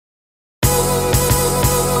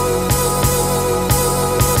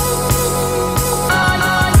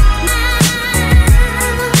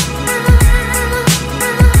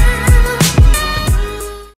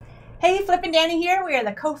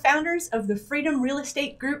co-founders of the Freedom Real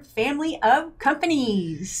Estate Group family of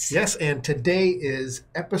companies. Yes, and today is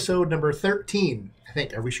episode number 13. I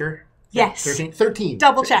think, are we sure? Yes. 13.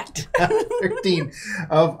 Double checked. 13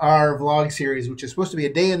 of our vlog series, which is supposed to be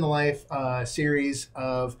a day in the life series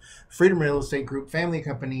of Freedom Real Estate Group family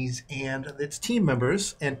companies and its team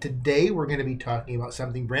members. And today we're going to be talking about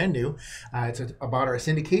something brand new. It's about our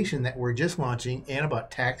syndication that we're just launching and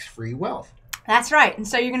about tax-free wealth. That's right. And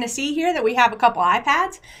so you're going to see here that we have a couple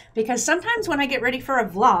iPads, because sometimes when I get ready for a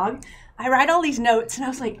vlog, I write all these notes and I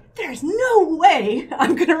was like, there's no way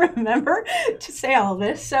I'm going to remember to say all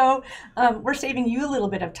this. So we're saving you a little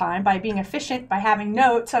bit of time by being efficient by having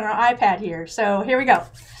notes on our iPad here. So here we go.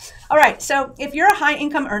 All right, so if you're a high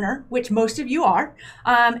income earner, which most of you are,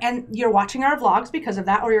 and you're watching our vlogs because of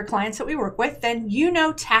that, or your clients that we work with, then you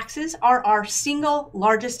know taxes are our single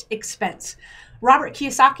largest expense. Robert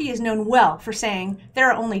Kiyosaki is known well for saying there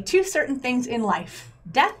are only two certain things in life: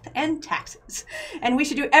 death and taxes. And we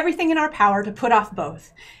should do everything in our power to put off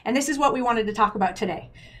both. And this is what we wanted to talk about today.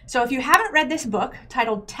 So if you haven't read this book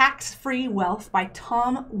titled Tax-Free Wealth by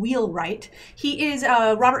Tom Wheelwright, he is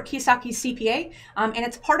Robert Kiyosaki's CPA, and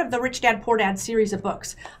it's part of the Rich Dad Poor Dad series of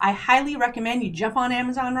books. I highly recommend you jump on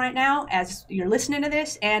Amazon right now as you're listening to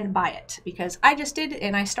this and buy it, because I just did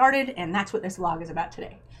and I started, and that's what this vlog is about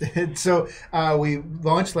today. So we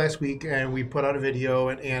launched last week and we put out a video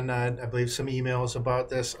and I believe some emails about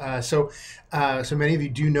this. So many of you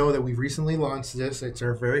do know that we've recently launched this. It's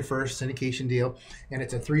our very first syndication deal, and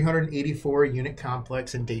it's a 384 unit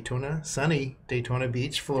complex in Daytona, sunny Daytona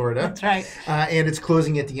Beach, Florida. That's right. And it's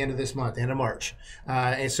closing at the end of this month, end of March.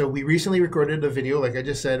 And so we recently recorded a video, like I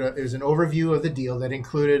just said. It was an overview of the deal that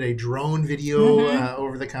included a drone video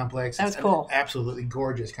over the complex. That was cool. Absolutely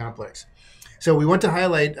gorgeous complex. So we want to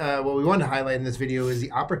highlight, what we want to highlight in this video is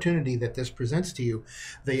the opportunity that this presents to you,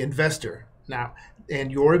 the investor, now,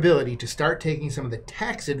 and your ability to start taking some of the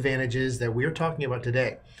tax advantages that we're talking about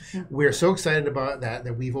today. We're so excited about that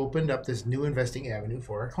we've opened up this new investing avenue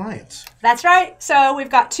for our clients. That's right. So we've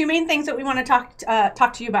got two main things that we want to talk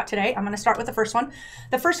to you about today. I'm going to start with the first one.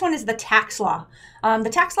 The first one is the tax law. The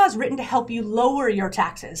tax law is written to help you lower your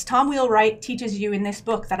taxes. Tom Wheelwright teaches you in this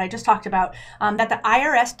book that I just talked about that the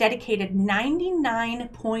IRS dedicated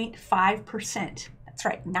 99.5%. That's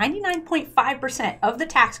right, 99.5% of the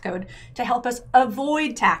tax code to help us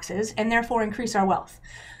avoid taxes and therefore increase our wealth.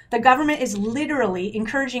 The government is literally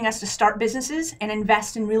encouraging us to start businesses and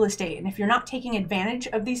invest in real estate. And if you're not taking advantage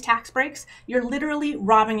of these tax breaks, you're literally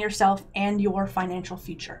robbing yourself and your financial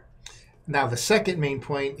future. Now, the second main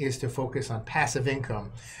point is to focus on passive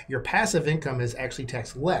income. Your passive income is actually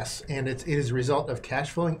taxed less, and it is a result of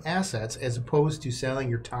cash flowing assets as opposed to selling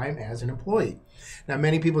your time as an employee. Now,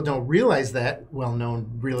 many people don't realize that well-known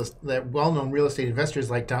real estate investors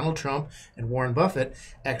like Donald Trump and Warren Buffett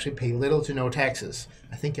actually pay little to no taxes.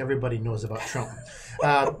 I think everybody knows about Trump.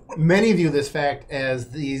 Many view this fact as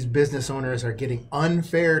these business owners are getting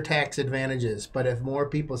unfair tax advantages, but if more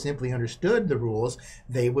people simply understood the rules,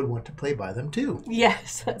 they would want to play by them too.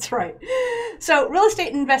 Yes, that's right. So real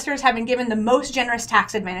estate investors have been given the most generous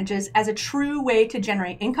tax advantages as a true way to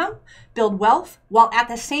generate income, build wealth, while at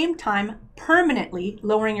the same time permanently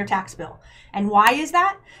lowering your tax bill. And why is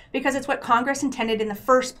that? Because it's what Congress intended in the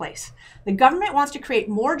first place. The government wants to create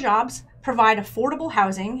more jobs, provide affordable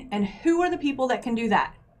housing, and who are the people that can do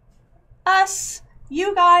that? Us.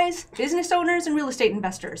 You guys, business owners and real estate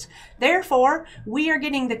investors. Therefore, we are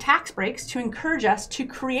getting the tax breaks to encourage us to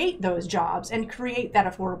create those jobs and create that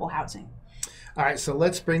affordable housing. All right, so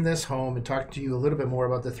let's bring this home and talk to you a little bit more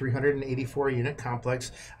about the 384 unit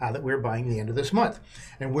complex that we're buying at the end of this month.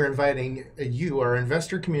 And we're inviting you, our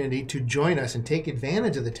investor community, to join us and take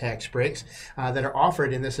advantage of the tax breaks that are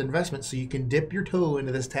offered in this investment so you can dip your toe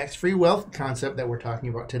into this tax-free wealth concept that we're talking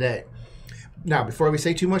about today. Now, before we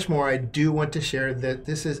say too much more, I do want to share that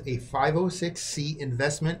this is a 506c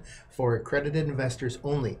investment for accredited investors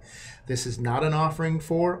only. This is not an offering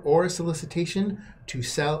for or a solicitation to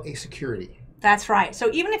sell a security. That's right.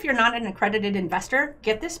 So even if you're not an accredited investor,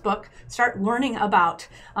 get this book, start learning about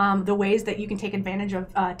the ways that you can take advantage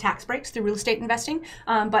of tax breaks through real estate investing.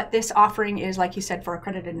 But this offering is, like you said, for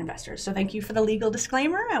accredited investors. So thank you for the legal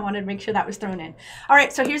disclaimer. I wanted to make sure that was thrown in. All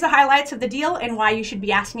right, so here's the highlights of the deal and why you should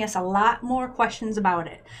be asking us a lot more questions about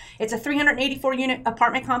it. It's a 384 unit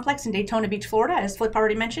apartment complex in Daytona Beach, Florida, as Flip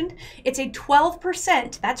already mentioned. It's a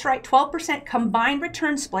 12%, that's right, 12% combined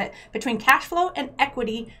return split between cash flow and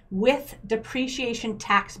equity with depreciation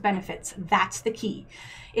tax benefits. That's the key.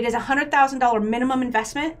 It is a $100,000 minimum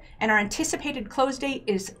investment, and our anticipated close date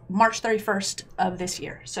is March 31st of this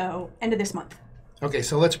year, so end of this month. Okay,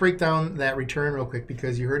 so let's break down that return real quick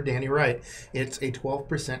because you heard Danny right. It's a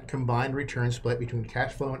 12% combined return split between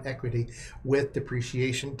cash flow and equity with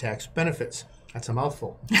depreciation tax benefits. That's a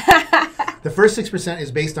mouthful. The first 6%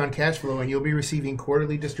 is based on cash flow, and you'll be receiving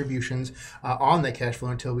quarterly distributions on that cash flow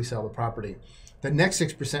until we sell the property. The next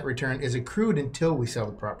 6% return is accrued until we sell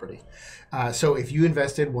the property. So if you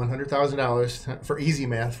invested $100,000, for easy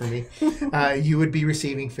math for me, you would be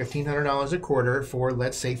receiving $1,500 a quarter for,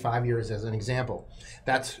 let's say, 5 years as an example.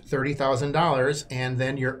 That's $30,000, and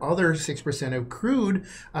then your other 6% accrued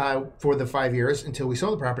for the 5 years until we sell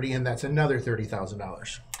the property, and that's another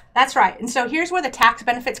 $30,000. That's right. And so here's where the tax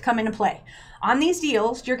benefits come into play. On these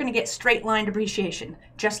deals, you're going to get straight line depreciation.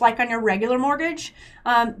 Just like on your regular mortgage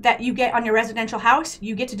that you get on your residential house,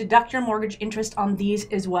 you get to deduct your mortgage interest on these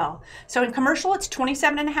as well. So in commercial, it's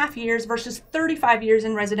 27 and a half years versus 35 years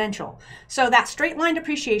in residential. So that straight line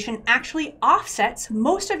depreciation actually offsets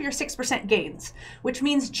most of your 6% gains, which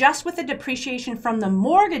means just with the depreciation from the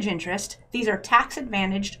mortgage interest, these are tax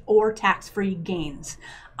advantaged or tax-free gains.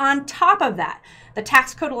 On top of that, the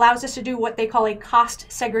tax code allows us to do what they call a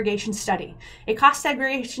cost segregation study. A cost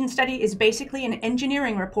segregation study is basically an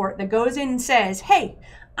engineering report that goes in and says, hey,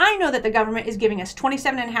 I know that the government is giving us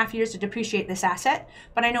 27 and a half years to depreciate this asset,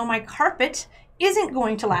 but I know my carpet isn't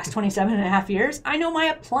going to last 27 and a half years. I know my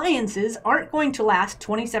appliances aren't going to last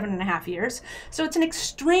 27 and a half years. So it's an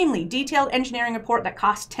extremely detailed engineering report that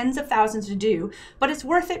costs tens of thousands to do, but it's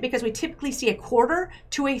worth it because we typically see a quarter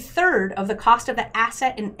to a third of the cost of the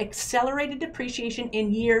asset in accelerated depreciation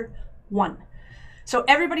in year one. So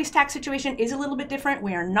everybody's tax situation is a little bit different.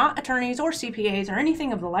 We are not attorneys or CPAs or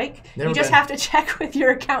anything of the like. You just have to check with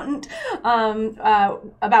your accountant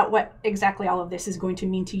about what exactly all of this is going to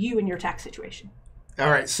mean to you in your tax situation. All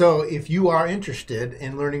right, so if you are interested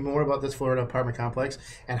in learning more about this Florida apartment complex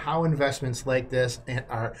and how investments like this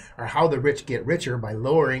are how the rich get richer by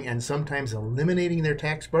lowering and sometimes eliminating their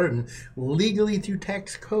tax burden legally through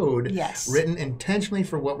tax code, written intentionally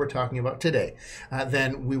for what we're talking about today,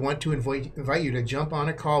 then we want to invite you to jump on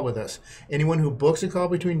a call with us. Anyone who books a call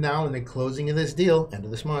between now and the closing of this deal, end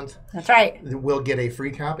of this month, that's right, will get a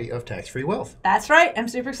free copy of Tax-Free Wealth. That's right. I'm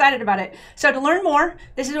super excited about it. So to learn more,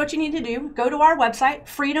 this is what you need to do. Go to our website,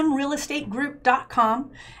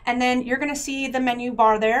 freedomrealestategroup.com, and then you're going to see the menu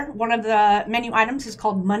bar there. One of the menu items is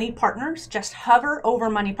called Money Partners. Just hover over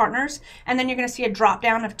Money Partners, and then you're going to see a drop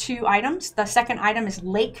down of 2 items. The second item is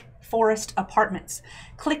Lake Forest Apartments.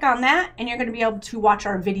 Click on that and you're going to be able to watch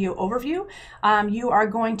our video overview. You are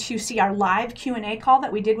going to see our live Q&A call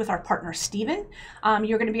that we did with our partner Steven.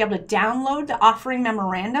 You're going to be able to download the offering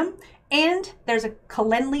memorandum, and there's a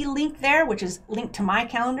Calendly link there, which is linked to my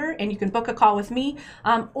calendar, and you can book a call with me,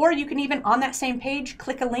 or you can even on that same page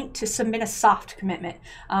click a link to submit a soft commitment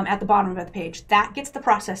at the bottom of the page. That gets the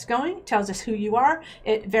process going, tells us who you are,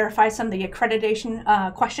 it verifies some of the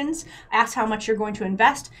accreditation questions, asks how much you're going to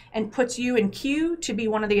invest, and puts you in queue to be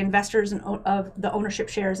one of the investors of the ownership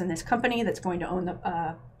shares in this company that's going to own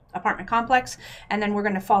the apartment complex. And then we're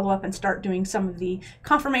going to follow up and start doing some of the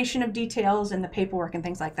confirmation of details and the paperwork and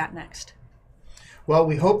things like that next. Well,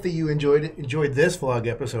 we hope that you enjoyed this vlog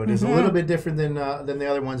episode. It's a little bit different than the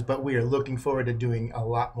other ones, but we are looking forward to doing a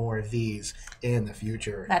lot more of these in the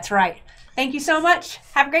future. That's right. Thank you so much.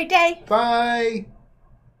 Have a great day. Bye.